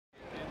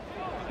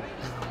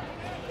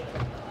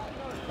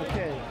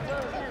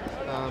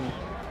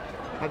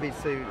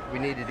Obviously, we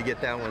needed to get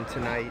that one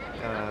tonight.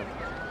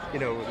 You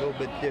know, a little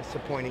bit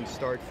disappointing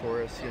start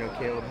for us. You know,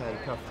 Caleb had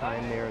a tough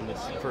time there in the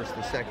first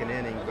and second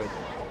inning, but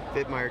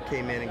Fittmeyer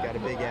came in and got a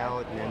big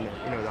out, and then,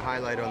 you know, the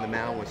highlight on the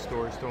mound was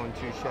Storrs throwing 2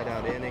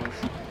 shutout innings.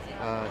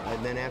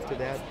 And then after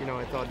that, you know,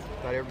 I thought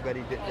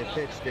everybody that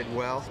pitched did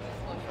well.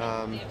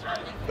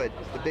 But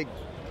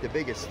the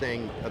biggest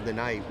thing of the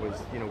night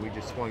was, you know, we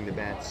just swung the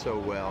bat so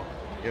well.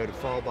 You know, to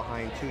fall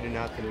behind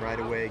 2-0 right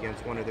away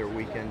against one of their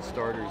weekend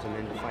starters, and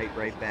then to fight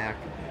right back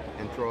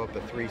and throw up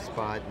a 3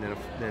 spot, and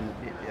then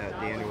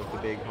Daniel with the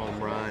big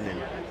home run,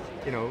 and,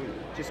 you know,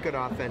 just good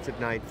offensive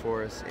night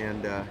for us,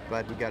 and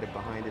glad we got it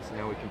behind us, and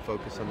now we can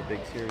focus on the big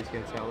series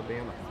against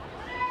Alabama.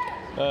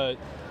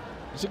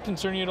 Does it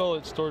concern you at all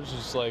that Storrs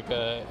is like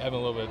having a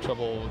little bit of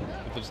trouble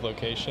with his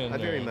location? I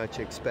very much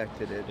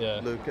expected it,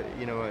 yeah. Luke.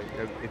 You know,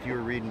 if you were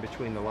reading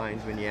between the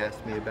lines when you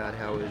asked me about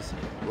how his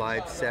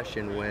live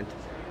session went,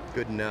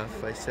 good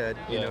enough, I said.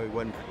 You know, he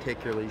wasn't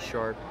particularly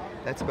sharp.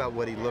 That's about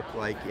what he looked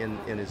like in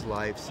his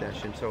live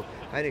session. So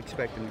I'd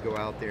expect him to go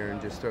out there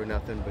and just throw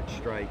nothing but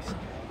strikes.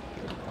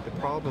 The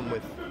problem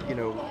with, you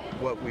know,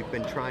 what we've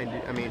been trying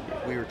to, I mean,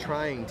 we were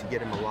trying to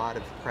get him a lot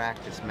of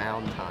practice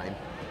mound time.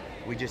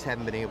 We just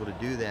haven't been able to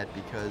do that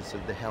because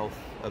of the health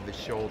of his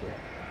shoulder.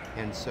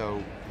 And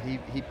so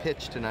he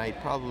pitched tonight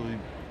probably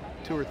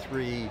 2 or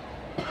 3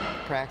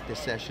 practice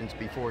sessions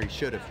before he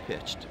should have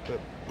pitched. But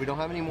we don't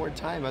have any more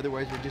time,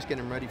 otherwise we're just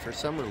getting him ready for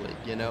Summer League,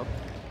 you know?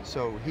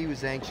 So he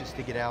was anxious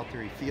to get out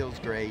there. He feels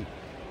great,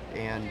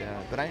 and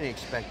but I didn't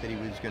expect that he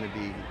was going to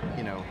be,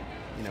 you know,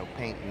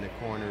 painting the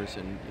corners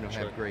and, you know,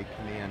 have great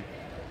command.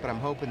 But I'm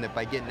hoping that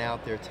by getting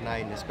out there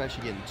tonight, and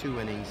especially getting 2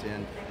 innings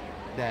in,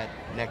 that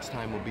next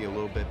time will be a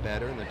little bit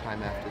better, and the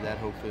time after that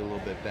hopefully a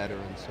little bit better,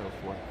 and so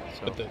forth.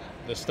 So, but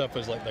the stuff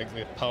was like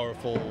the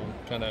powerful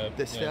kind of.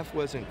 The stuff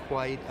wasn't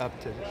quite up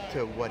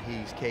to what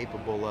he's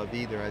capable of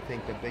either. I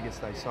think the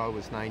biggest I saw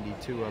was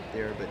 92 up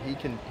there, but he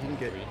can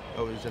get.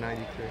 Oh, it was a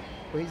 93.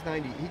 Well, he's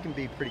 90. He can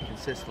be pretty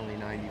consistently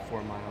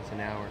 94 miles an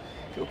hour.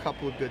 Do a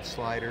couple of good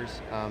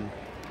sliders.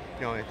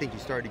 You know, I think he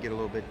started to get a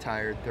little bit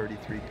tired.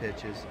 33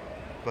 pitches,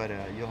 but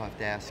you'll have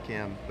to ask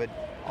him. But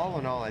all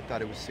in all, I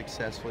thought it was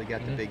successful. He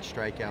got the big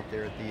strike out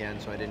there at the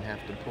end, so I didn't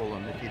have to pull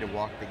him. If he'd have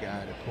walked the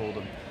guy, I'd have pulled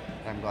him.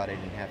 I'm glad I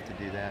didn't have to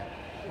do that.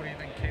 What do you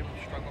think Caleb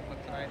struggled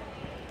with tonight?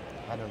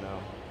 I don't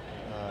know.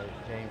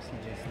 James,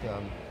 he just,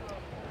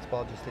 this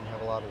ball just didn't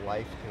have a lot of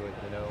life to it,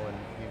 you know, and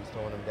he was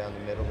throwing them down the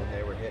middle and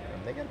they were hitting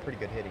them. They got a pretty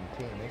good hitting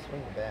team. They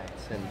swing the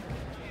bats, and,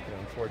 you know,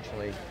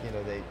 unfortunately, you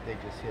know, they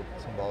just hit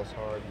some balls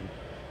hard.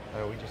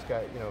 And we just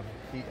got, you know,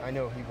 I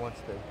know he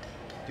wants to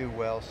do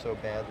well so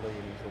badly,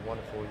 and he's a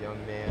wonderful young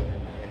man,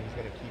 and he's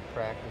going to keep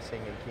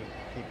practicing and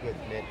keep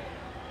getting it.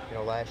 You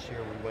know, last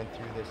year we went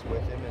through this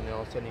with him, and then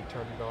all of a sudden he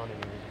turned it on,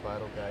 and he was a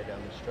vital guy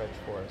down the stretch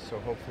for us. So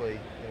hopefully,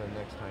 you know,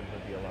 next time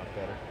he'll be a lot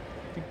better.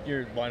 I think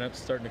your lineup's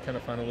starting to kind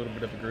of find a little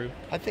bit of a groove.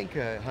 I think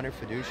Hunter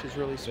Fiducia is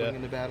really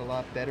swinging the bat a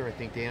lot better. I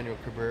think Daniel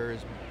Cabrera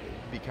is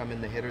becoming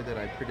the hitter that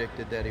I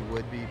predicted that he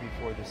would be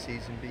before the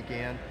season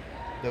began.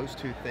 Those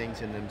 2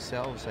 things in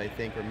themselves, I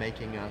think, are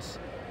making us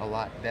a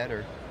lot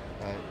better.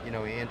 You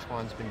know,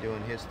 Antoine's been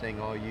doing his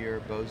thing all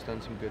year. Bo's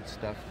done some good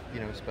stuff, you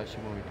know,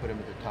 especially when we put him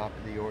at the top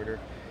of the order.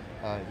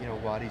 You know,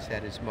 Waddy's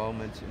had his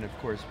moments, and of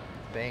course,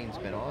 Bain's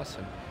been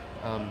awesome.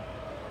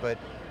 But,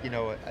 you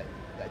know,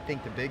 I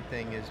think the big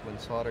thing is when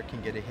Slaughter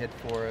can get a hit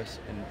for us,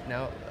 and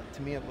now,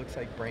 to me, it looks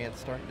like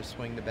Brandt's starting to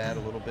swing the bat a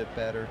little bit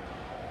better,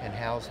 and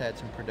Hal's had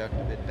some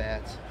productive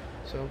at-bats.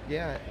 So,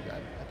 yeah,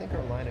 I think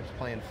our lineup's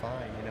playing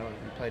fine. You know,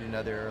 we played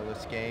another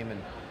errorless game,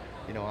 and,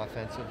 you know,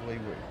 offensively,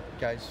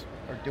 guys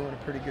are doing a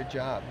pretty good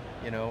job,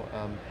 you know.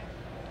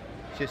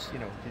 Just, you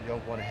know, you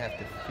don't want to have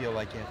to feel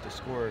like you have to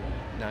score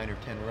 9 or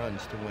 10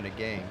 runs to win a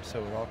game.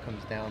 So it all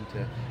comes down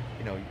to,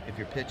 you know, if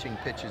your pitching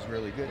pitches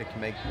really good, it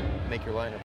can make your lineup